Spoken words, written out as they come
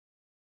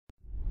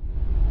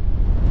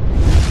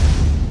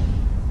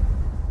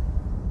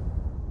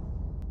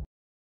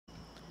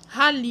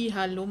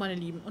Hallo meine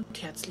Lieben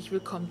und herzlich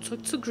willkommen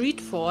zurück zu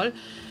GreedFall.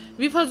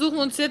 Wir versuchen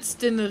uns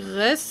jetzt den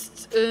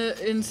Rest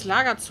ins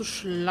Lager zu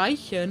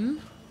schleichen.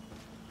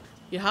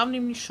 Wir haben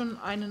nämlich schon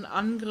einen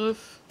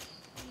Angriff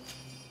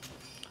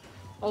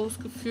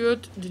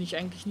ausgeführt, den ich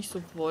eigentlich nicht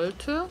so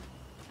wollte.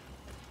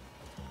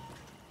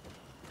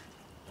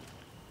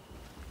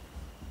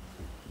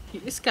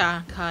 Hier ist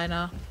gar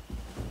keiner.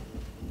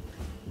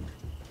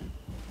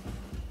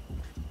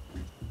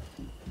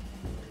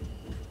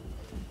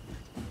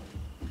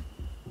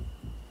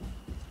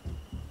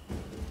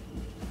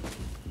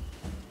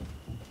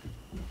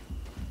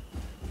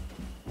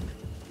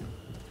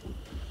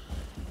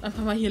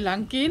 Einfach mal hier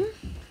lang gehen.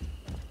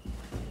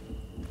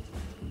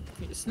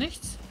 Hier ist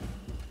nichts.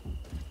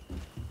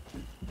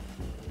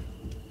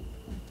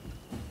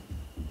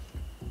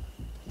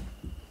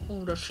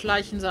 Oh, da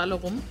schleichen sie alle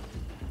rum.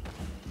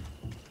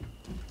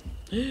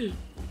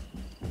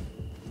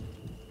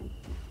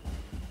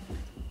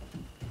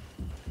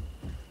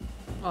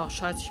 Oh,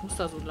 scheiße, ich muss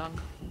da so lang.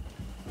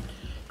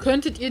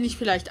 Könntet ihr nicht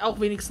vielleicht auch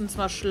wenigstens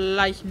mal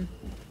schleichen?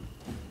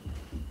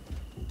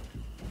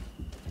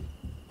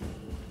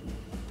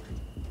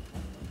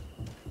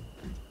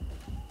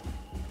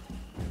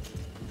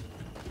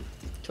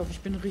 Ich hoffe,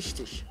 ich bin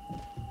richtig.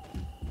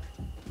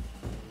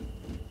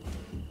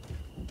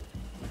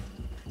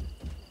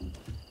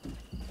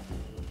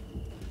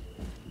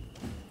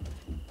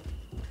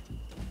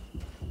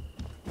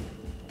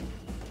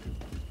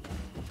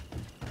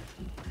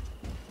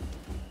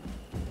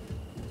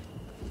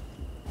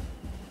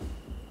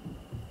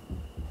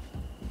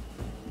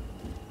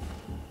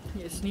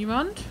 Hier ist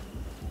niemand.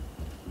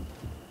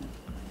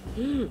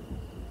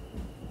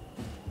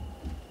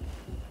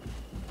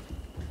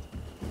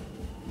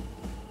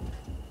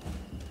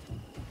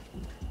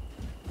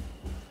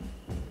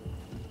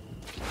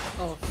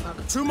 Oh,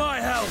 fuck. To my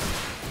help!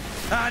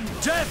 And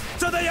death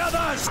to the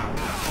others!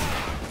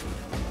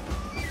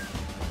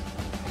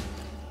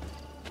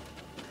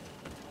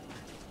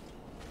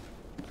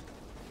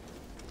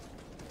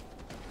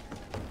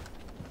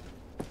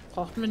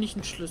 Brauchten wir nicht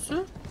einen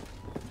Schlüssel?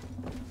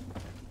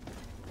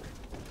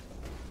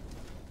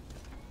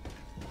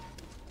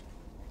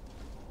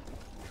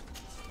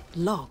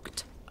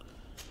 Locked.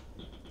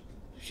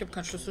 Ich habe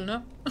keinen Schlüssel,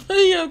 ne?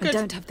 I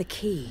don't have the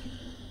key.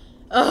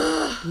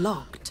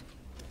 Locked.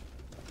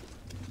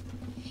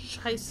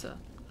 Scheiße.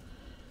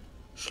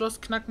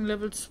 Schloss knacken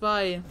Level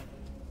 2.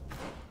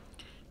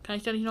 Kann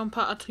ich da nicht noch ein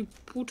paar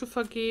Attribute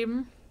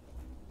vergeben?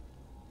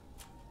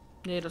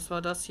 Nee, das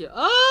war das hier.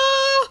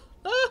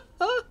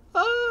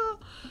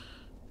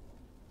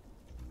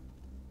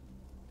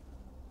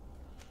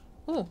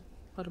 Oh,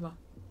 warte mal.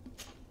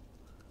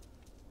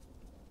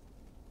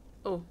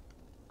 Oh.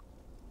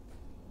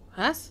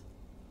 Was?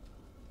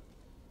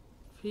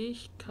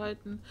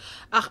 Fähigkeiten.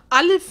 Ach,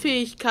 alle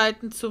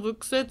Fähigkeiten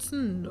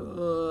zurücksetzen?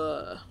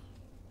 Nö.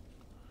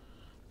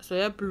 Das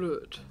wäre ja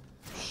blöd.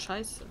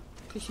 Scheiße.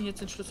 Krieg ich denn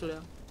jetzt den Schlüssel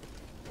her?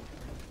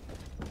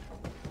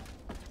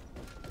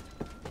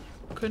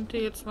 Könnt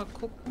ihr jetzt mal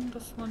gucken,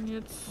 dass man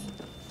jetzt...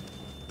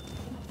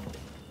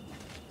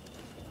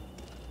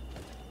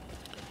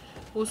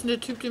 Wo ist denn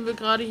der Typ, den wir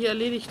gerade hier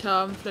erledigt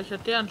haben? Vielleicht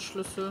hat der einen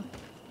Schlüssel.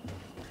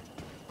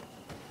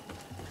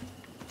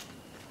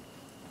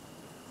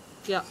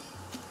 Ja.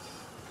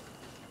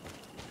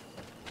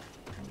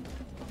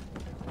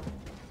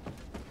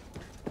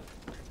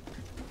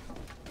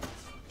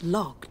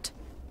 Locked.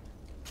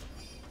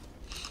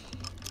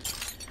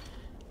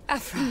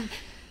 Afra,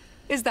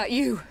 is that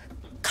you?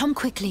 Come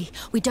quickly.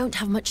 We don't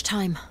have much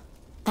time.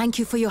 Thank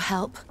you for your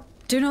help.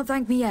 Do not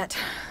thank me yet.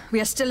 We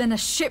are still in a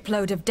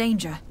shipload of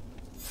danger.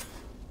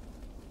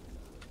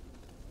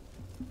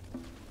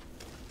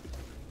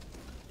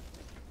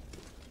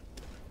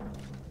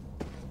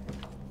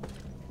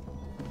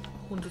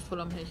 Hund ist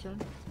voll am Hecheln.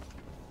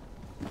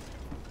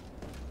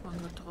 Waren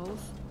wir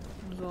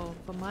draußen. So,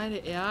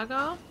 vermeide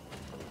Ärger.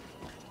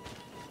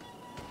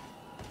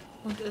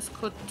 Und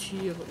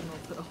eskortiere.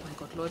 Oh mein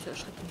Gott, Leute,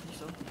 erschreckt mich nicht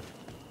so.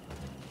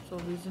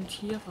 So, wir sind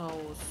hier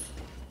raus.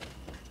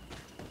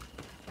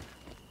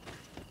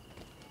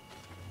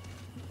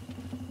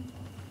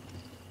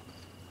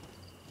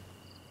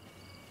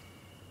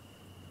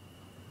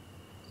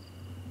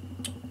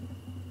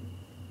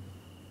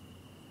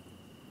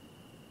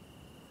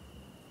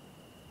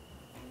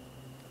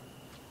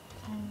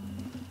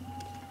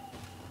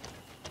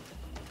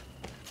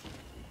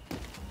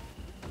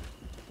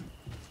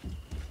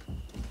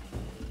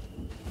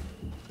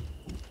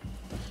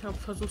 Ich glaube,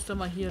 versuch's da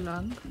mal hier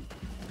lang.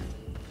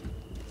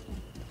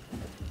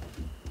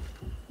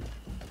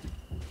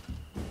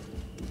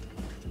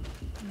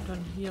 Und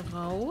dann hier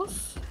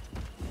raus.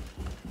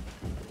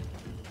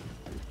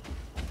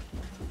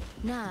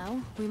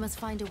 Now, we must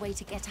find a way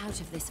to get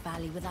out of this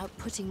valley without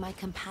putting my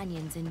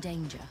companions in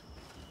danger.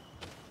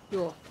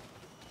 Jo.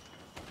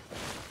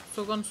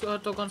 So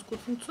hat doch ganz gut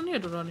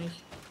funktioniert, oder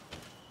nicht?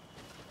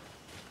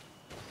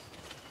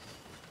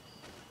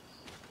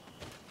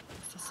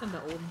 Was ist das denn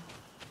da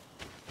oben?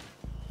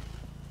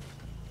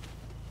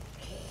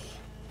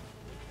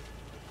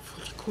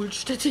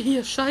 Kultstätte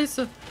hier.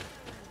 Scheiße.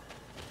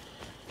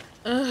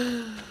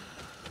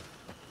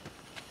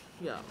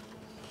 Ja.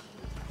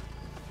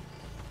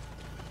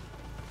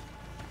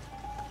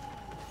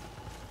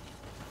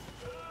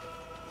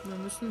 Wir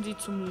müssen sie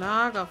zum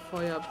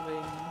Lagerfeuer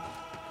bringen.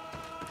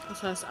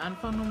 Das heißt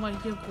einfach nur mal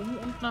hier rum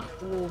und nach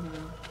oben.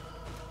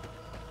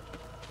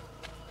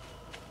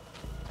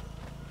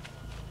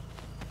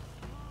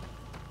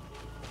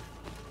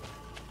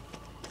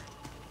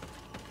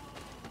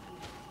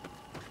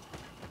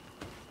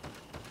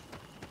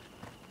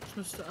 Das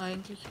müsste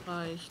eigentlich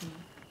reichen.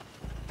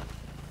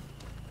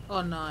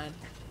 Oh nein.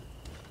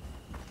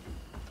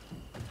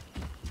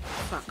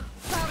 Fuck.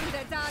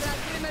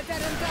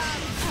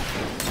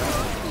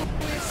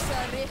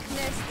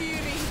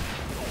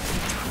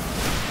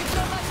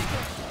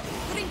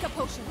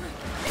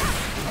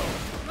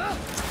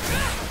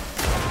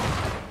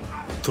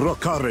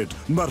 Trokarid,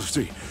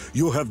 mercy.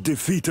 You have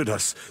defeated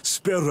us.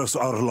 Spare us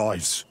our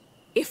lives.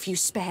 If you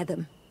spare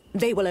them,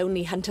 they will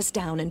only hunt us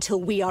down until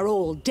we are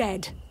all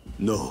dead.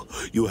 No,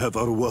 you have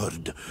our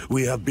word.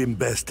 We have been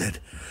bested.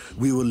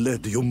 We will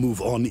let you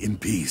move on in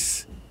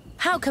peace.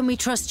 How can we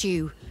trust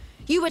you?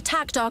 You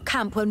attacked our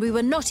camp when we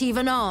were not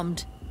even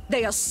armed.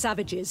 They are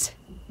savages.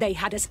 They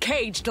had us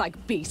caged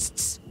like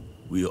beasts.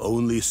 We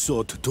only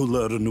sought to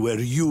learn where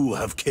you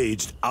have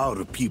caged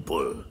our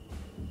people.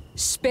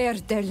 Spare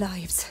their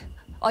lives.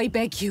 I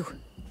beg you.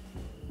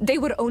 They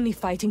were only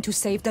fighting to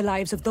save the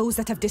lives of those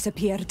that have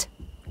disappeared.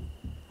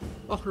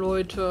 Ach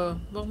Leute,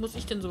 warum muss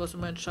ich denn sowas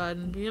immer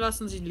entscheiden? Wir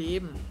lassen sie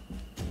leben.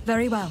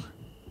 Very well.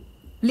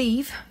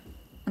 Leave,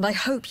 and I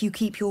hope you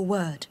keep your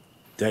word.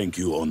 Thank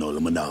you, Onol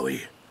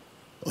Manawi.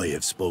 I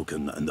have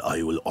spoken, and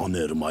I will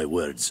honor my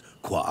words,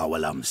 qua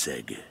awalam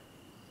seg.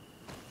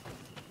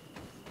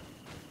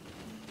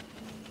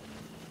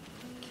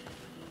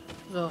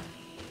 So.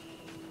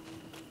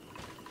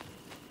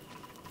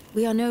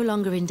 We are no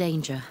longer in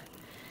danger.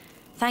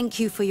 Thank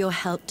you for your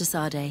help,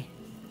 Desade.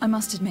 I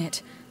must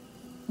admit,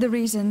 the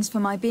reasons for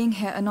my being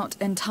here are not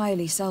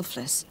entirely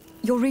selfless.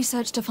 Your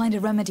research to find a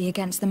remedy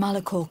against the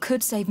Malachor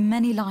could save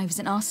many lives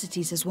in our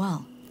cities as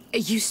well.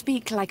 You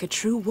speak like a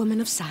true woman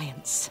of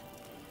science.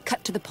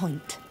 Cut to the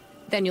point.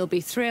 Then you'll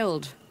be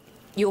thrilled.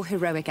 Your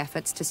heroic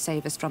efforts to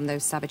save us from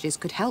those savages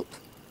could help.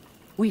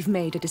 We've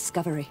made a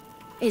discovery.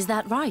 Is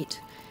that right?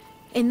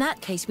 In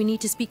that case, we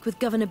need to speak with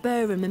Governor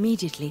Burham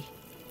immediately.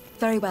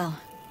 Very well.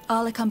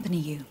 I'll accompany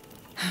you.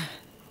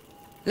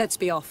 Let's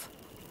be off.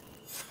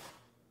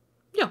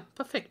 Ja,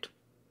 perfekt.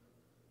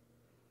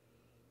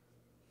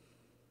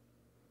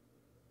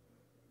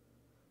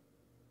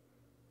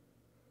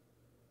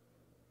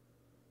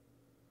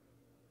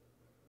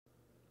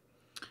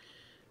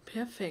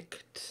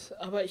 Perfekt.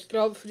 Aber ich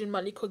glaube, für den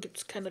Malachor gibt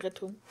es keine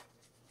Rettung.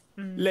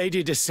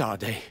 Lady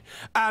Desade,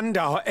 and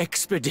our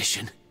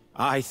expedition.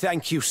 I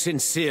thank you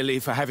sincerely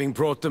for having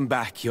brought them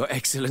back, Your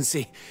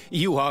Excellency.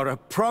 You are a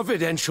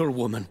providential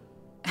woman.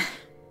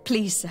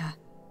 Please, sir.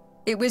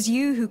 It was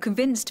you who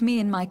convinced me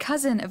and my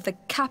cousin of the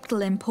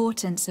capital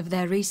importance of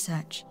their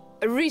research.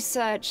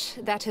 Research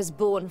that has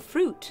borne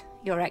fruit,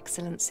 Your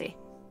Excellency.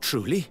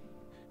 Truly?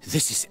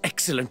 This is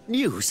excellent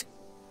news.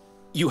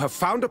 You have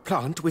found a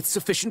plant with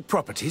sufficient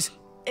properties?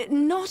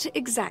 Not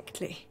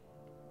exactly.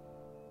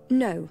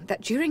 Know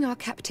that during our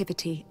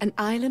captivity, an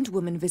island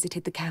woman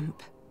visited the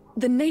camp.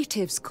 The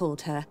natives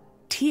called her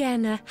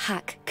Tierna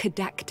Hac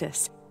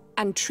Cadactus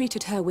and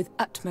treated her with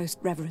utmost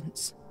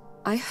reverence.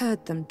 I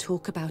heard them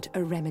talk about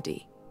a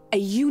remedy, a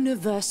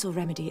universal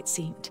remedy it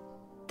seemed,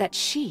 that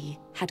she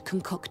had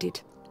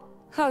concocted.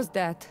 How's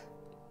that?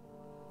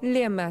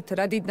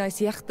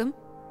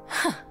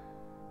 Huh.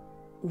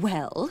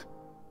 Well,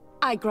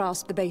 I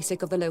grasp the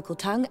basic of the local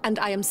tongue, and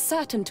I am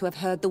certain to have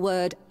heard the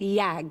word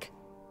yag,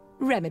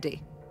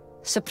 remedy.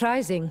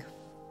 Surprising.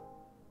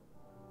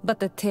 But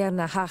the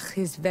Tierna Hac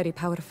is very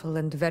powerful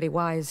and very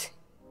wise.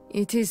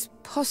 It is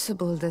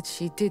possible that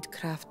she did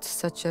craft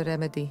such a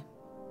remedy.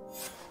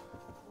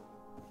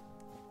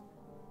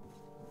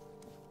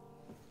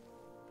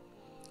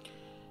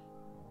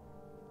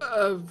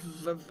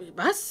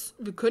 Was?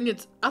 Wir können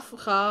jetzt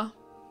Afra...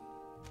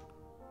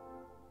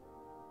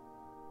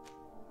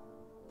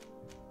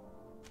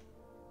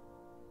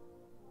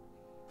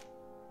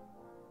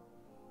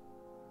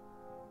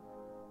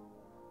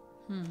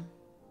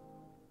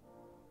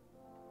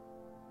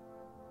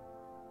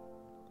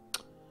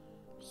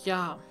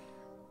 Ja.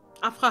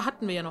 Afra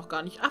hatten wir ja noch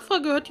gar nicht. Afra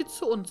gehört jetzt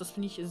zu uns. Das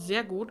finde ich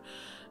sehr gut.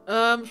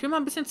 Ich will mal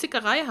ein bisschen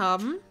Zickerei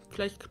haben.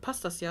 Vielleicht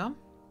passt das ja.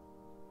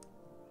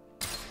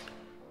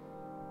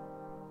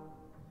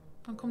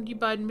 Dann kommen die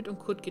beiden mit und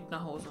Kurt geht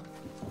nach Hause.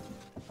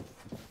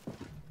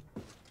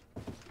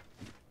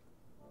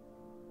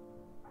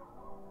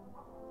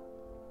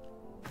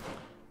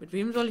 Mit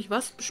wem soll ich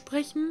was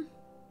besprechen?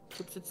 Ich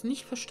habe es jetzt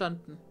nicht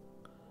verstanden.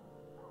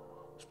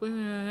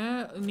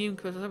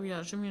 Nebenquest, das habe ich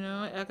ja schon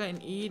wieder. Ärger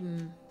in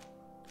Eden.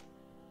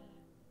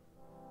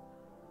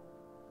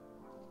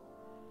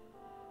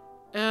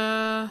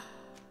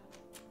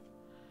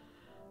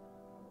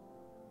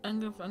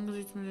 Angriff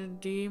angesichts mit den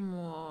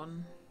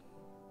Dämonen.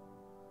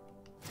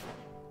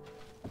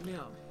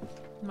 Ja,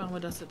 machen wir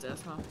das jetzt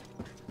erstmal.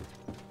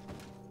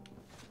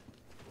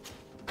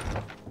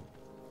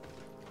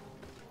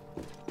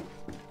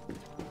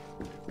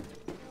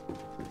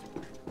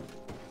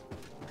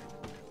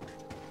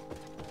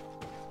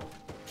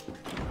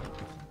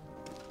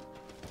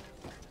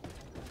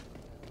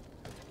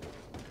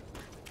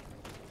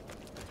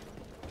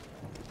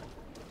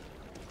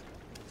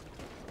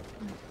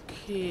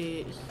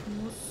 Okay, ich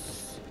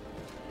muss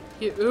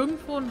hier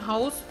irgendwo ein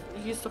Haus.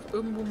 Hier ist doch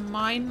irgendwo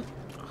mein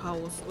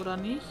Haus, oder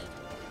nicht?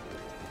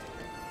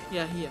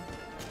 Ja, hier.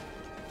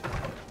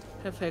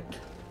 Perfekt.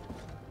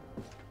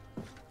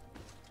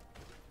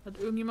 Hat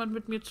irgendjemand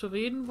mit mir zu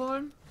reden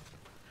wollen?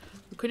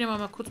 Wir können ja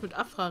mal kurz mit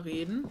Afra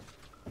reden.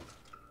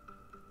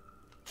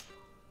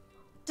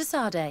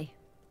 Desarde,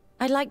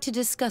 I'd like to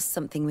discuss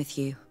something with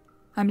you.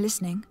 I'm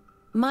listening.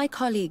 My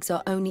colleagues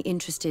are only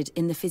interested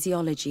in the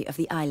physiology of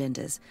the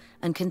islanders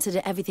and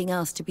consider everything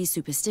else to be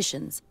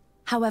superstitions.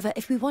 However,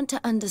 if we want to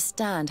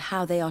understand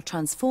how they are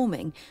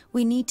transforming,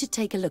 we need to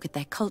take a look at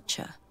their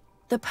culture.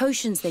 The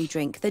potions they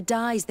drink, the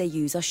dyes they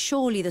use are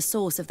surely the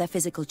source of their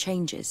physical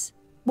changes.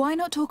 Why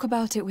not talk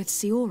about it with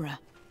Siora?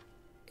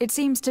 It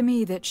seems to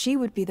me that she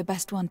would be the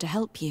best one to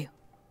help you.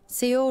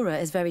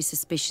 Siora is very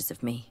suspicious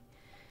of me.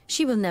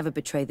 She will never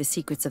betray the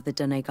secrets of the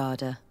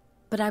Doneigada.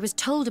 But I was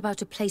told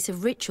about a place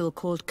of ritual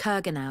called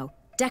Kurganau,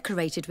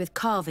 decorated with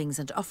carvings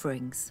and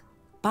offerings.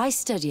 By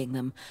studying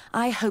them,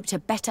 I hope to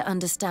better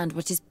understand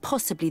what is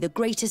possibly the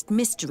greatest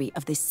mystery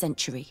of this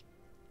century.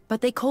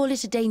 But they call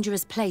it a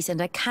dangerous place and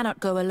I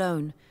cannot go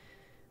alone.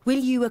 Will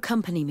you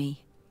accompany me?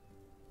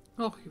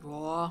 Och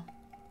ja.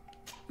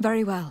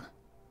 Very well.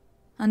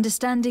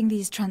 Understanding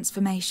these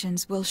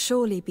transformations will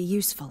surely be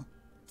useful.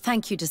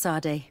 Thank you,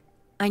 Desarde.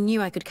 I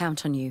knew I could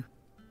count on you.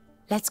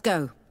 Let's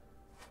go.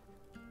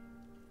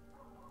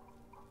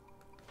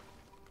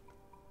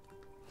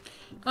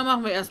 Dann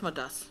machen wir erstmal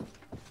das.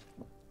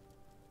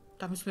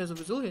 Da müssen wir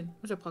sowieso hin.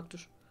 Ist ja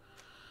praktisch.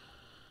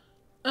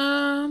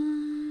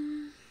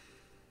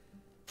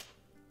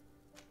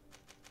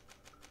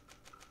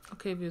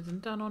 Okay, wir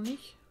sind da noch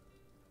nicht.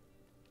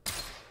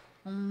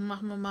 Dann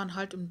machen wir mal einen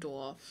Halt im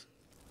Dorf.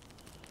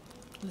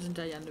 Wir sind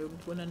da ja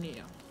nirgendwo in der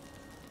Nähe.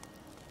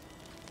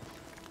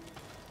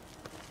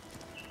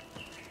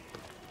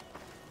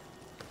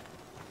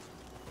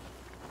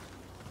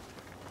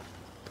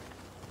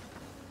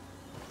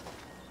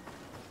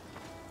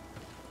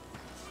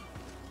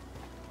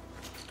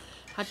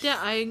 Hat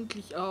der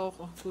eigentlich auch...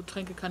 Ach gut,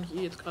 Tränke kann ich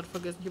eh jetzt gerade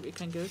vergessen. Ich habe eh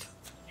kein Geld.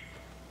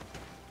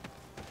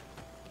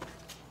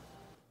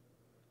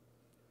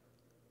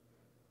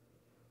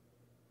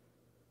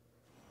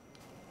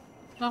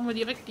 Machen wir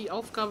direkt die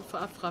Aufgabe für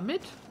Afra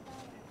mit.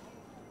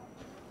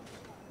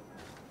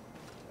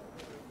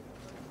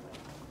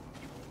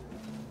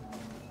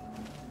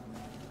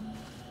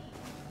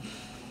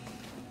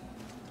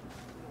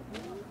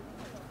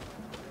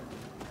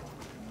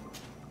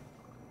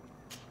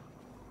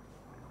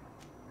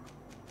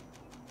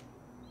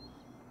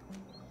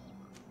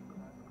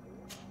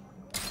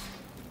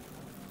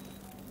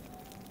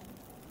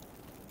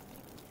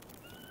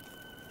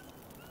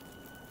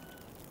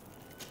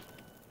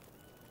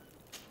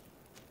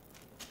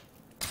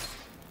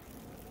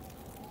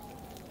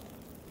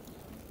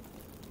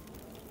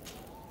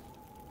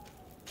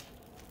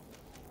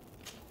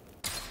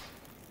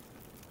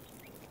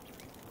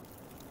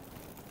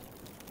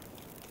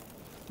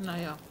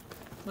 Naja,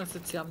 was ist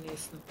jetzt hier am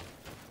nächsten?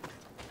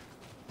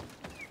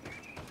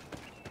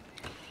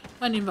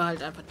 Dann nehmen wir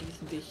halt einfach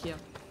diesen Weg hier.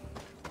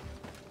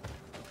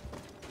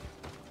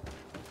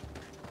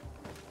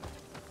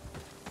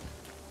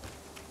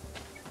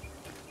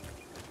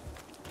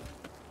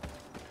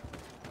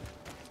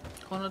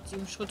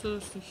 ...307 Schritte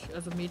ist nicht...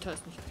 Also Meter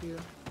ist nicht viel.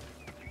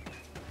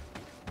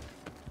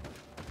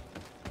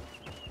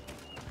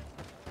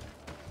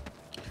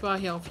 Ich war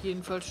hier auf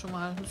jeden Fall schon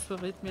mal. Das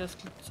verrät mir das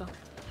Glitzer.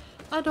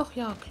 Ah doch,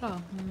 ja,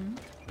 klar. Mhm.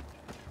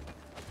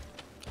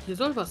 Hier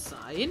soll was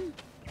sein?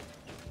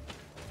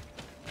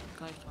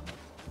 Gar nicht dran.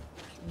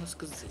 Ob ich irgendwas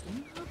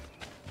gesehen habe?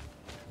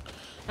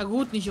 Na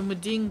gut, nicht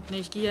unbedingt. Ne?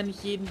 Ich gehe ja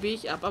nicht jeden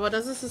Weg ab. Aber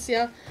das ist es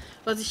ja,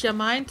 was ich ja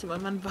meinte. Weil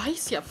man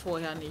weiß ja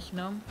vorher nicht,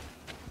 ne?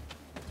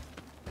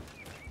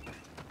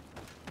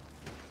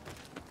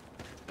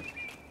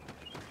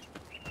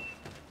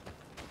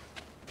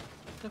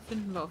 Da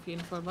finden wir auf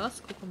jeden Fall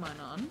was. Gucke mal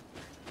einer an.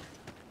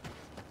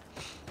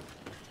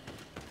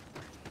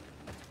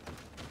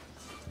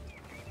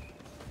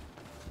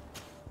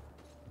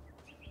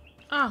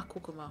 Ah,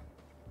 gucke mal.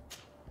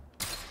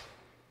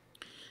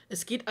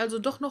 Es geht also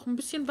doch noch ein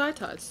bisschen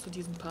weiter als zu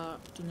diesen paar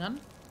Dingern.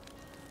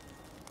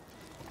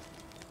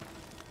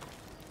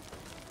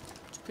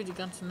 Ich bin die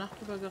ganze Nacht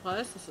über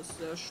gereist. Das ist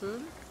sehr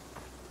schön.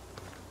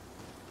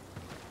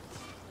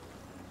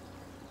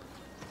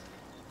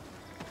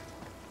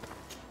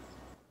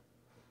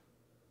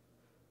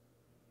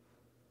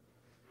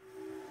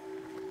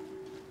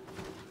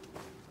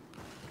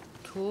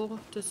 Tore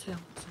des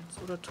Herzens.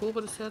 Oder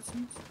Tore des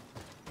Herzens.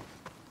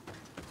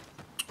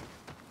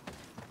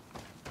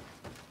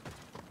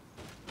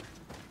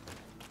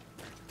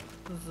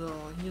 So,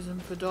 hier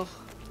sind wir doch.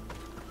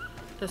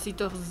 Das sieht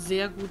doch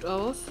sehr gut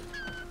aus.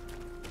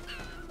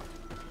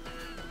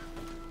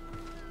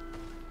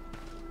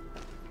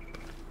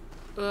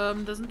 Da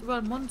sind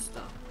überall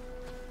Monster.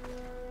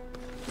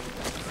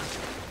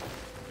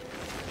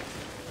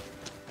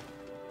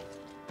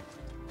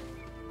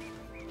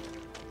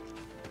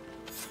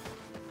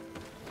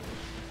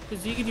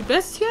 Besiege die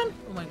Bestien?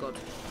 Oh mein Gott.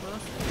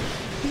 Was?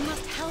 We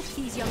must help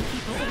these young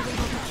people or they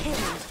will be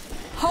killed.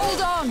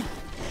 Hold on!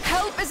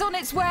 Help is on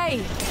its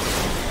way!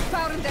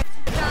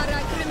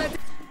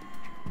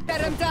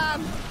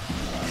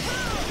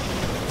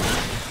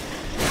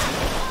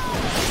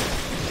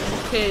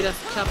 Okay, das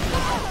klappt nicht.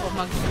 Ich brauche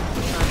mal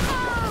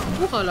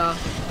Hurala.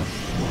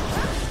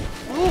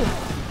 Oh.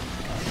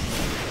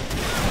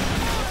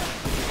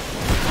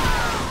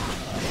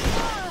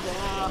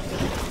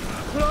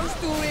 Close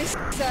to is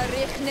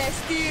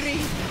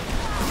Reaktionszeit.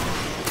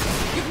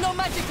 You've no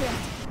magic left.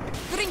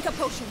 Drink a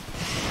potion.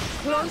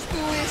 Close to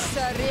is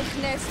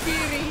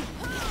Reaktionszeit.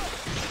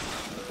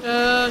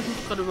 Ich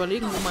muss gerade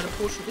überlegen, wo meine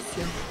Potion ist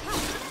hier.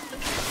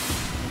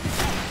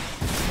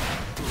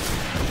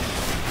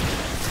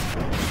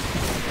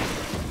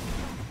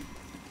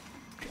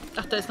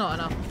 Ach, da ist noch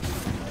einer.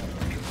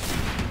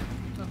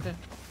 Okay.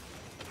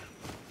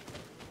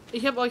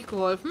 Ich habe euch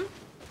geholfen.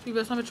 Wie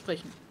wär's damit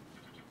sprechen?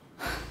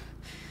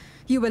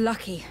 You were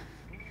lucky.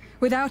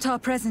 Without our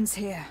presence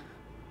here.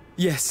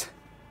 Yes.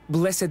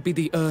 Blessed be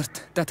the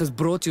earth that has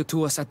brought you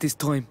to us at this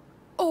time.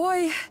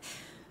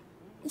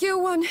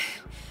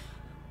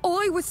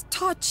 I was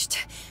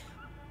touched.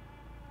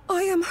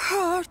 I am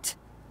hurt.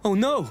 Oh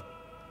no!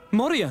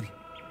 Morian!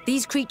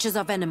 These creatures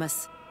are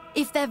venomous.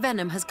 If their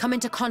venom has come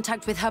into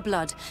contact with her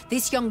blood,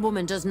 this young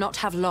woman does not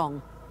have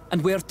long.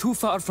 And we are too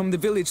far from the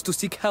village to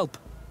seek help.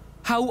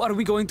 How are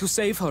we going to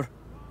save her?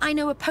 I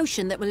know a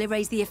potion that will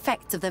erase the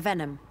effects of the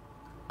venom.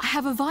 I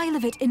have a vial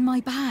of it in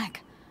my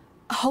bag.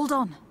 Hold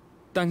on.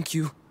 Thank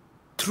you.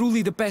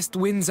 Truly the best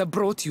winds have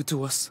brought you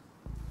to us.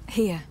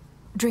 Here,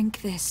 drink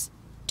this.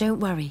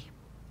 Don't worry.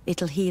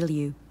 It'll heal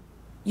you.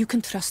 You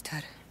can trust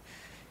her.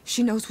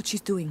 She knows what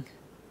she's doing.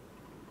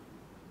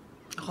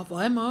 Ach, auf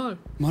einmal.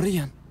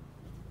 Morian,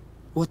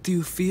 what do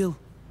you feel?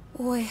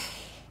 I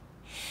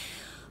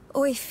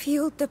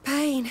feel the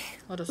pain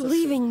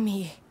leaving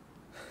me.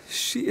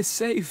 She is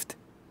saved.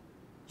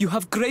 You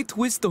have great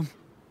wisdom.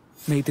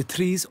 May the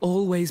trees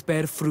always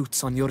bear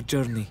fruits on your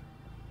journey.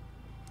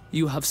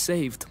 You have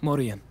saved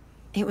Morian.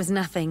 It was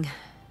nothing.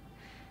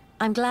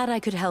 I'm glad I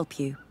could help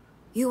you.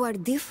 You are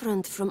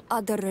different from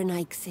other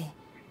Renaigse.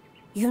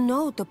 You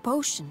know the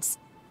potions.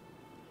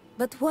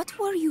 But what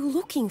were you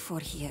looking for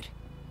here?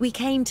 We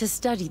came to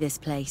study this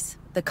place,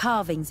 the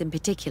carvings in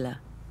particular.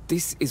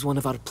 This is one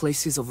of our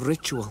places of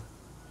ritual.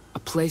 A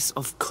place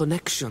of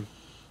connection.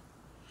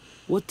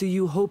 What do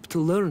you hope to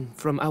learn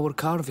from our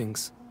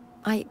carvings?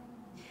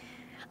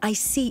 I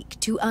seek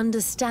to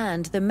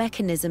understand the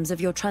mechanisms of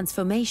your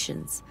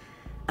transformations.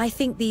 I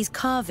think these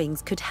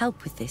carvings could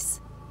help with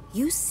this.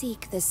 You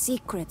seek the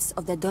secrets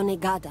of the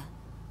Donegada.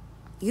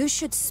 You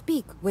should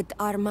speak with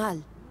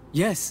Armal.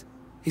 Yes,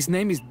 his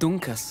name is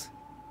Dunkas.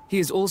 He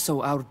is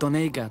also our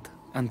Donegad,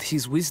 and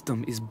his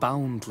wisdom is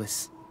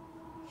boundless.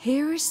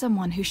 Here is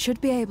someone who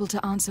should be able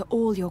to answer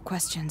all your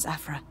questions,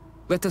 Afra.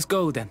 Let us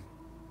go, then.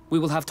 We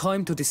will have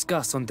time to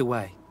discuss on the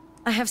way.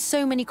 I have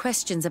so many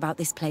questions about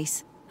this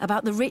place,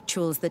 about the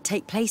rituals that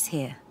take place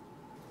here.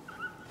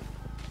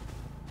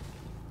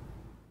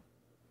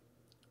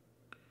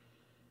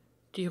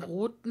 Die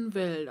roten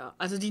Wälder.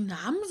 Also die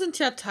Namen sind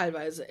ja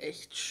teilweise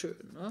echt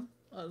schön, ne?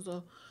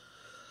 Also...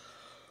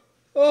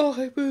 Oh,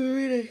 ich bin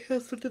müde.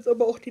 Das wird jetzt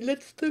aber auch die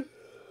letzte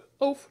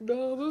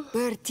Aufnahme.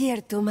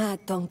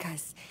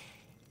 Donkas.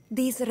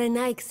 These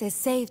Renaigse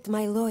saved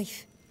my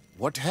life.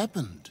 What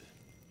happened?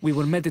 We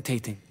were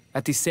meditating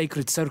at the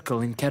sacred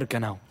circle in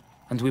Kerganau,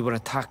 and we were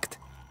attacked.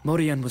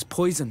 Morian was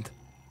poisoned,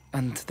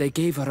 and they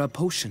gave her a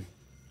potion.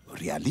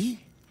 Really?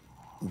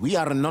 We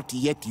are not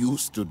yet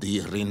used to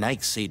the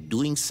Renaigse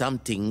doing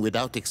something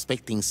without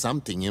expecting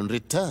something in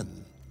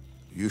return.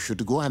 You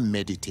should go and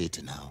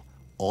meditate now.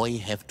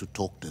 I have to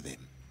talk to them.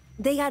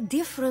 They are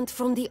different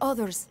from the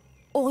others.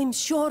 I'm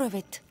sure of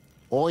it.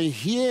 I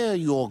hear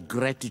your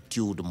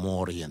gratitude,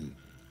 Morian.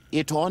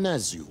 It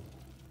honors you.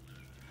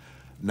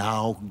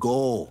 Now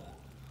go.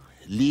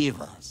 Leave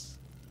us.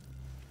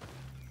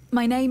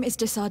 My name is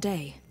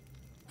Desardet.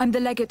 I'm the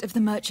legate of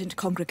the merchant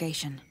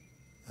congregation.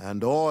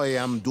 And I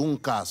am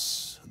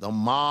Dunkas, the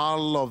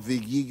Marl of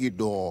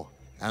Vigigidor,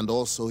 and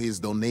also his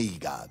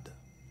Donegad.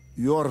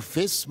 Your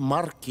face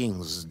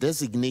markings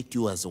designate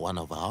you as one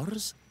of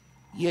ours,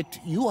 yet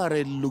you are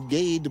a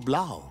Lugaid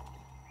Blau.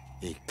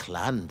 A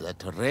clan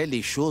that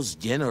rarely shows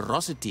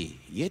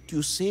generosity, yet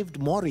you saved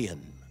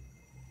Morian.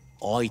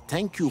 I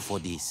thank you for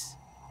this.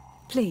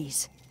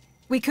 Please,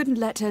 we couldn't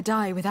let her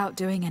die without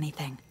doing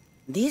anything.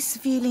 This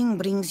feeling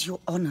brings you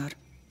honor.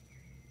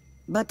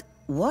 But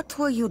what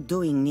were you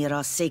doing near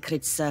our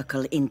sacred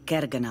circle in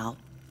Kerganau?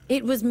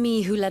 It was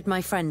me who led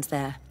my friends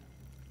there.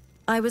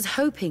 I was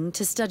hoping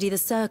to study the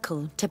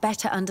circle to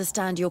better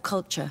understand your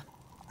culture.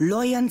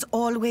 Lions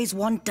always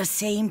want the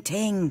same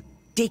thing.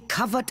 They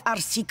covet our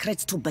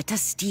secrets to better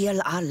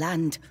steal our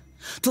land,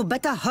 to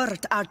better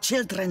hurt our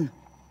children.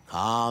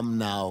 Calm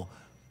now.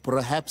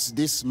 Perhaps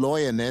this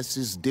lioness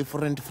is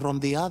different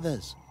from the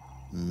others.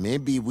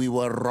 Maybe we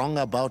were wrong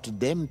about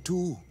them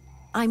too.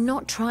 I'm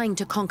not trying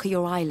to conquer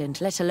your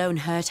island, let alone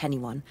hurt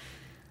anyone.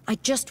 I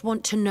just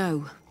want to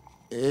know.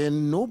 A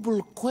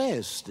noble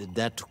quest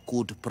that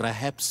could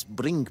perhaps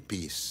bring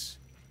peace,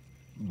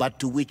 but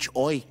to which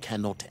I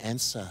cannot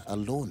answer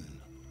alone.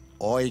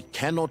 I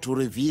cannot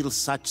reveal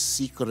such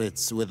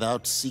secrets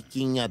without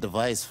seeking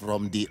advice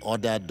from the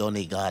Order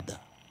Donegada.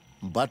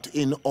 But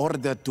in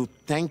order to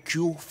thank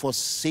you for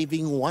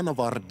saving one of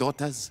our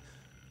daughters,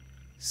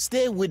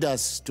 stay with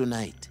us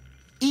tonight.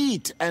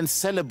 Eat and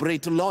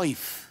celebrate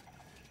life.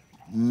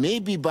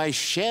 Maybe by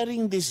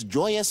sharing this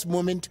joyous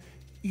moment,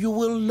 you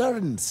will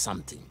learn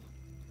something.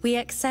 We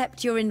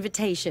accept your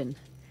invitation.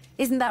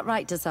 Isn't that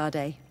right,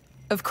 Desade?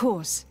 Of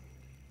course.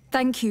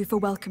 Thank you for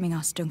welcoming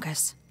us,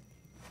 Dunkas.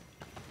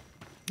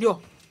 Ja,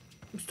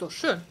 ist doch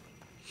schön.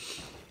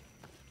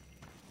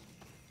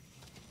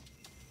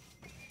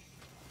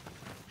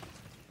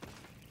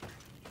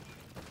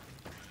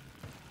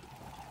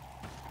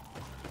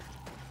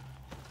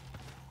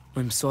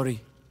 I'm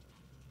sorry.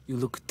 You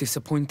look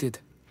disappointed.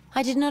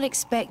 I did not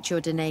expect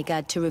your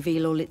Donegad to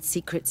reveal all its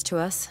secrets to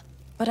us,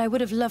 but I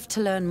would have loved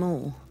to learn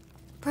more.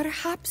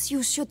 Perhaps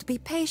you should be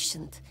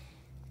patient.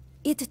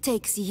 It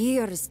takes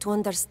years to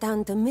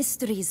understand the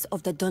mysteries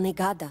of the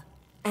Donegada.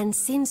 And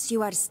since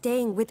you are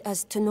staying with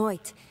us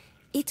tonight,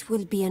 it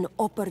will be an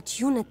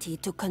opportunity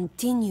to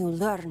continue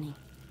learning.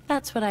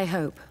 That's what I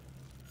hope.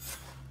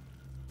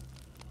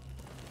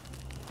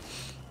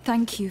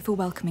 Thank you for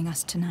welcoming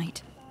us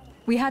tonight.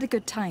 We had a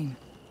good time.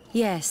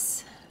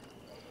 Yes.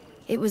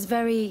 It was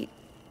very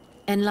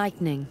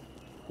enlightening.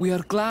 We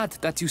are glad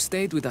that you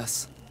stayed with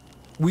us.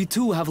 We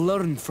too have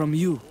learned from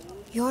you.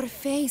 Your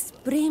face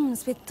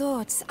brims with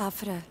thoughts,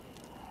 Afra.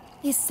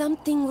 Is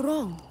something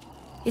wrong?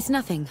 It's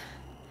nothing.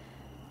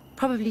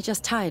 Probably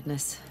just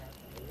tiredness.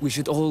 We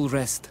should all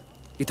rest.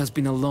 It has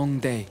been a long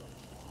day.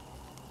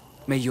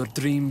 May your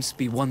dreams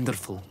be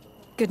wonderful.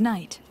 Good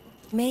night.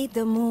 May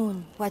the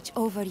moon watch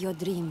over your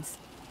dreams.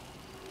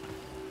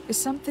 Is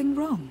something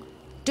wrong?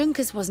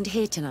 Dunkas wasn't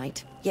here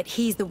tonight, yet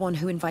he's the one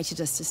who invited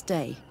us to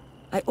stay.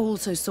 I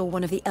also saw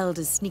one of the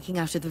elders sneaking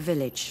out of the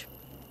village.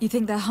 You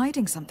think they're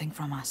hiding something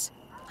from us?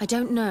 I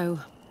don't know.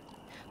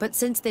 But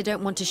since they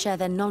don't want to share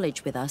their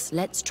knowledge with us,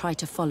 let's try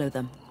to follow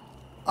them.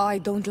 I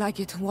don't like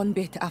it one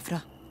bit,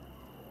 Afra.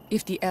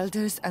 If the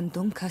elders and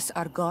Dunkas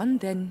are gone,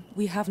 then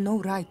we have no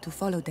right to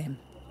follow them.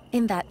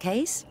 In that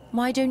case,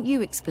 why don't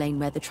you explain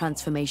where the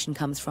transformation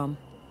comes from?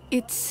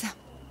 It's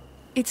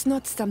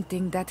not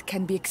something that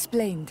can be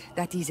explained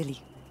that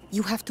easily.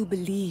 You have to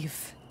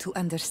believe to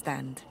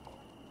understand.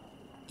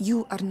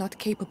 You are not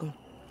capable.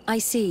 I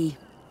see.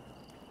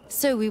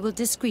 So we will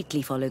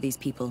discreetly follow these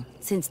people,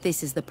 since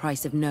this is the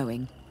price of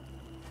knowing.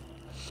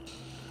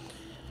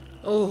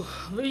 Oh,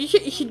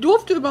 ich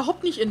durfte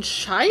überhaupt nicht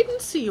entscheiden,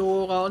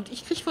 Siora. Und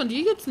ich krieg von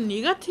dir jetzt ein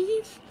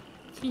Negativ?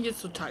 Finde ich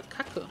jetzt total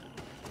kacke.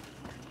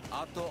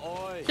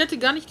 Ich hätte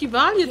gar nicht die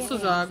Wahl jetzt zu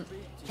sagen.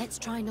 Let's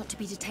try not to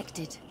be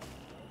detected.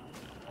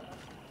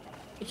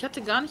 Ich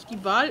hatte gar nicht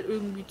die Wahl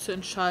irgendwie zu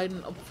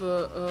entscheiden, ob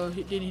wir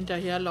den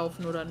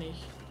hinterherlaufen oder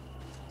nicht.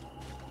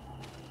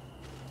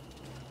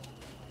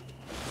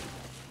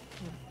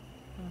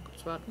 Mal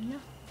kurz warten hier.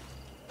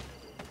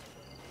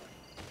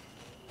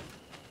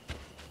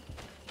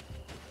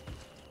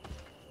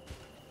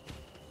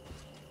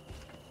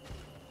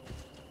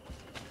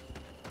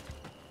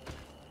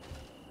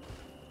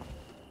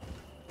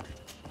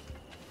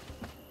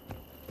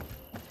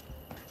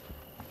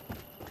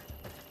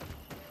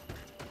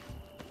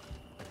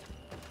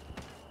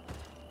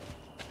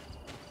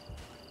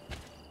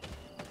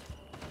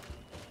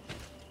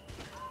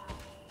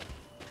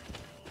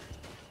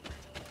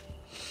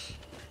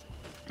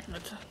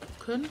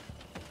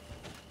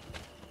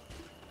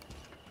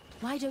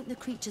 Why don't the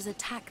creatures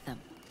attack them?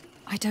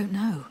 I don't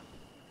know.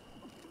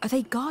 Are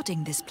they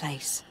guarding this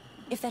place?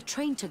 If they're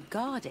trained to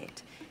guard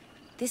it,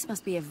 this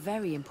must be a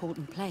very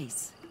important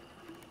place.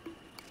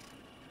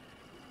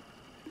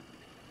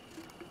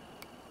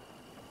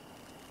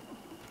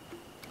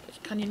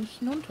 Ich kann hier nicht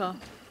hinunter.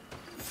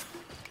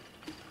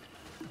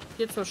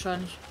 Jetzt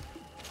wahrscheinlich.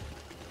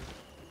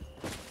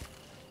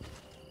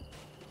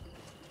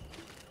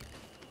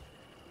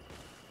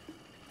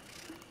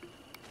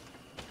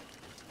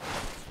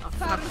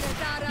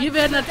 Wir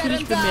werden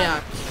natürlich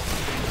bemerkt.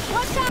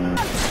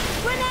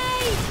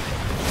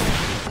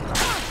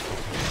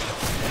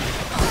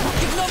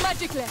 You've no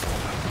magic left.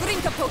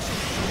 Drink a potion.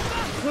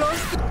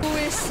 Close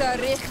to Issa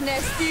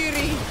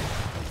Rechnestiri.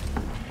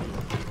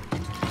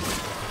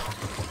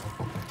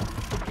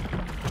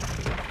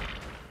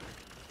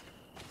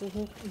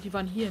 Oh, die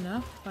waren hier,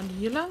 ne? Waren die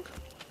hier lang?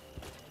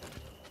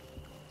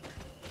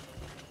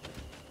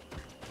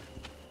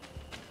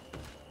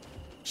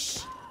 Shh!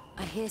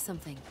 I hear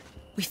something.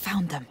 We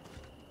found them.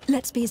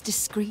 Let's be as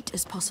discreet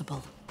as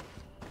possible.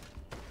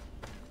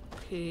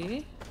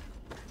 Okay.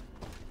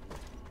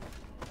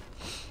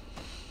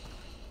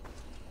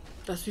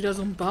 Da ist wieder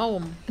so ein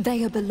Baum.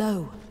 They are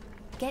below.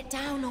 Get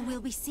down or we'll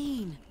be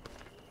seen.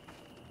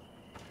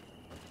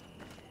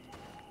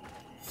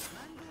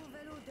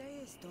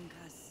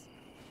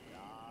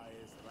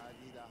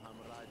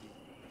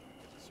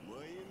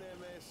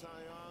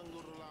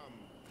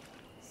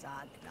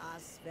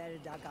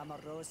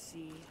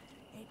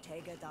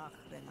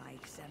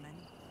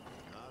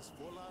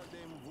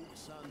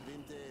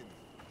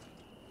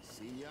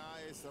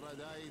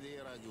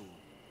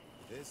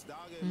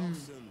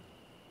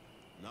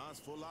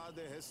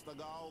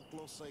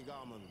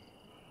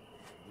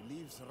 The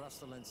leaves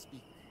rustle and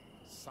speak.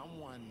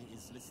 Someone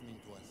is listening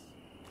to us.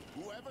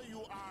 Whoever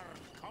you are,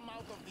 come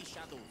out of the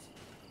shadows.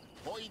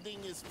 Hiding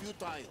is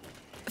futile.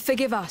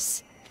 Forgive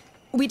us.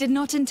 We did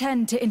not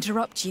intend to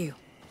interrupt you.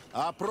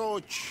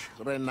 Approach,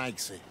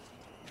 Renaigse.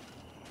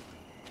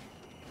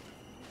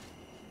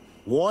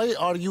 Why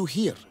are you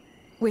here?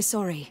 We're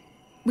sorry.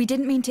 We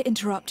didn't mean to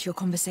interrupt your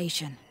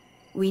conversation.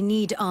 We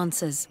need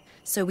answers,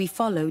 so we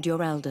followed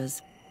your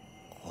elders.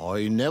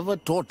 I never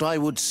thought I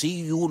would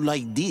see you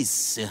like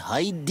this,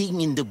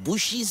 hiding in the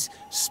bushes,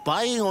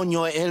 spying on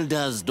your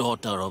elder's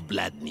daughter of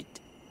Bladnit.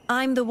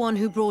 I'm the one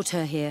who brought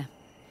her here.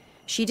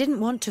 She didn't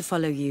want to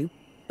follow you,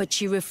 but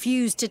she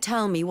refused to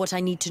tell me what I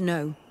need to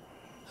know.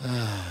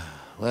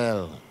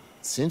 Well,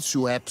 since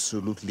you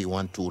absolutely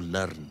want to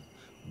learn,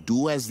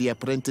 do as the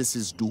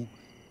apprentices do.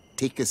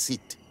 Take a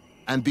seat.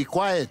 And be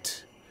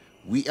quiet.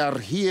 We are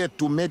here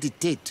to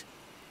meditate,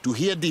 to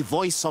hear the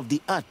voice of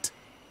the earth.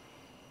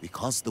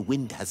 Because the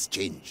wind has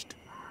changed.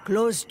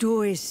 Close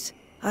doors,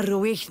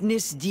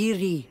 arwechnis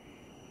diri.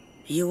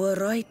 You were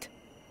right.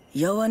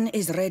 Johan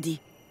is ready.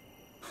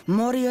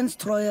 Morian's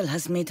trial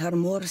has made her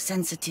more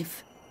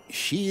sensitive.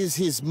 She is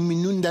his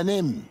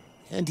Minundanem,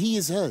 and he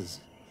is hers.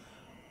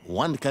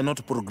 One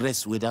cannot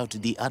progress without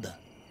the other.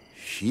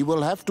 She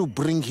will have to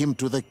bring him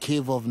to the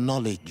Cave of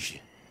Knowledge.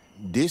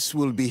 This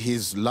will be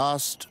his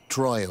last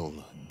trial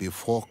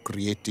before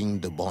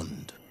creating the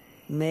bond.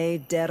 May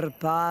their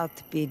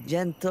path be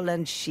gentle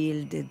and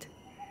shielded.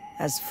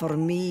 As for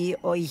me,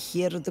 I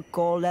hear the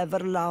call ever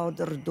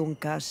louder,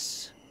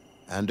 Dunkas.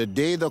 And the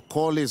day the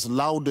call is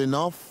loud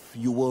enough,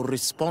 you will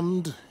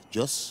respond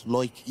just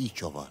like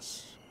each of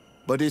us.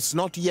 But it's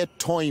not yet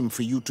time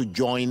for you to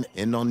join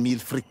in on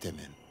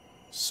Milfriktenen.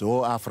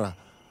 So, Afra,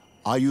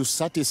 are you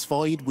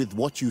satisfied with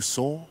what you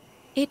saw?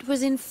 It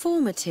was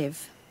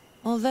informative,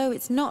 although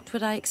it's not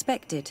what I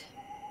expected.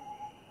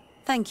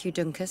 Thank you,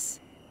 Dunkas.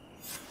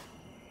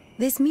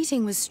 This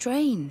meeting was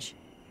strange.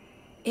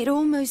 It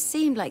almost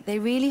seemed like they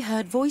really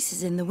heard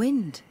voices in the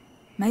wind.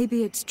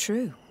 Maybe it's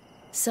true.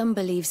 Some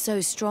believe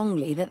so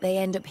strongly that they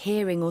end up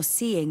hearing or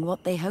seeing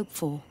what they hope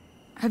for.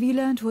 Have you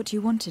learned what you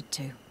wanted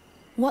to?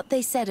 What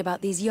they said about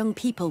these young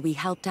people we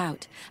helped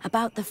out,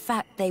 about the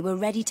fact they were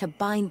ready to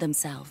bind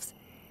themselves.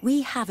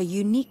 We have a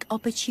unique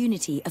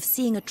opportunity of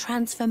seeing a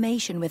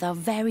transformation with our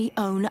very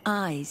own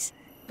eyes.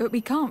 But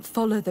we can't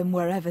follow them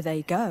wherever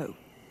they go.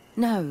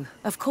 No,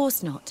 of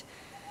course not.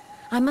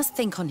 I must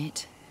think on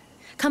it.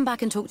 Come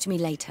back and talk to me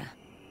later.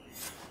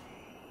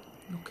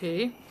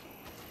 Okay.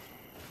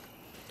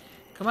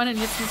 Kann man denn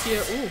jetzt mit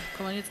dir... Oh,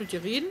 kann man jetzt mit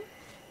dir reden?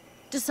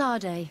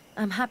 Desarde,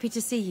 I'm happy to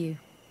see you.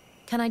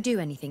 Can I do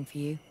anything for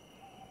you?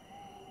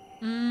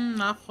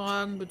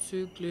 Nachfragen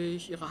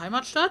bezüglich ihrer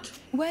Heimatstadt?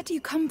 Where do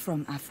you come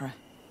from, Afra?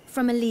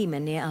 From Alima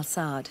near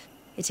Al-Sad.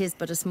 It is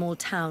but a small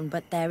town,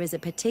 but there is a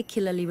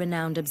particularly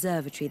renowned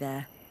observatory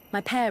there. My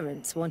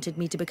parents wanted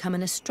me to become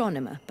an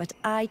astronomer, but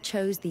I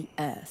chose the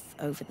Earth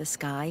over the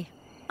sky.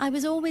 I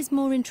was always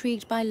more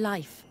intrigued by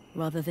life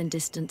rather than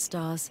distant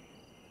stars.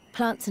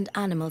 Plants and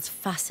animals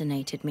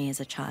fascinated me as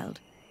a child.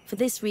 For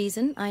this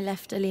reason, I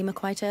left Alima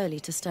quite early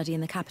to study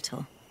in the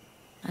capital,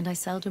 and I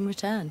seldom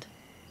returned.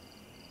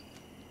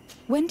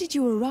 When did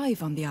you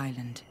arrive on the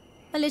island?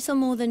 A little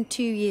more than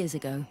 2 years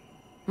ago.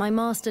 My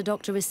master,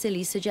 Dr.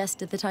 Vasily,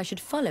 suggested that I should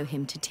follow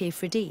him to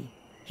Tirfredi.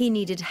 He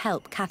needed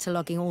help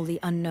cataloguing all the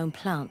unknown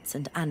plants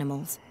and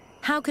animals.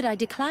 How could I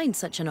decline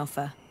such an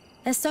offer?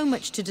 There's so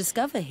much to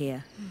discover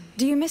here.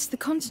 Do you miss the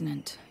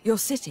continent? Your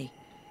city?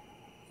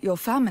 Your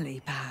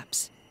family,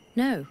 perhaps?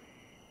 No.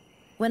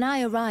 When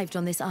I arrived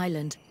on this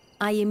island,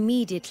 I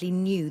immediately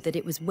knew that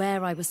it was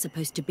where I was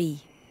supposed to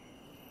be.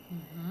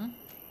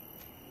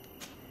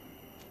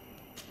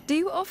 Do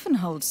you often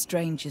hold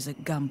strangers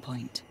at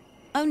gunpoint?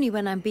 Only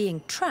when I'm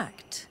being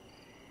tracked.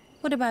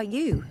 What about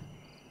you?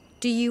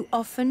 Do you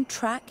often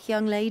track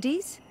young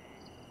ladies?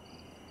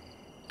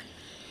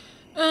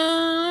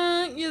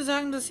 Ihr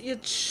sagen, dass ihr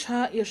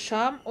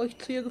Charme euch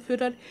zu ihr geführt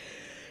hat.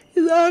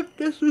 Ihr sagt,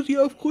 dass du sie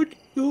aufgrund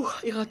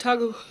ihrer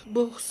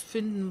Tagebuchs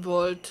finden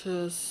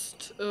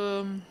wolltest.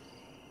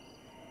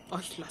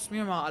 Ich lass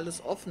mir mal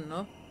alles offen,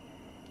 ne?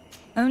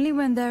 Only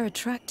when they're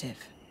attractive.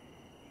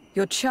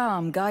 Your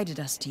charm guided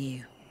us to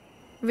you.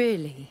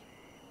 Really?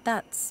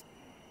 That's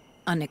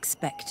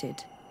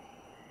unexpected.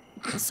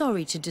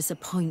 Sorry to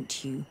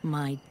disappoint you,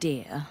 my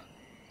dear,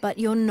 but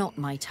you're not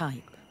my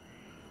type.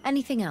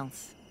 Anything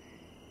else?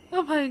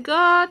 Oh mein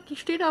Gott, die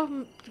steht auf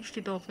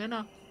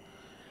Männer.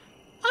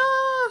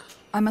 Ah!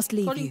 I must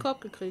leave Voll den you. Korb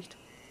gekriegt.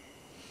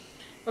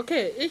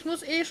 Okay, ich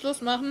muss eh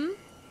Schluss machen.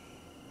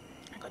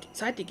 Oh Gott, die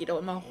Zeit, die geht auch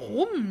immer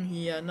rum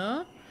hier,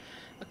 ne?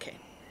 Okay.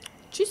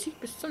 Tschüssi,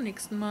 bis zum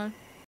nächsten Mal.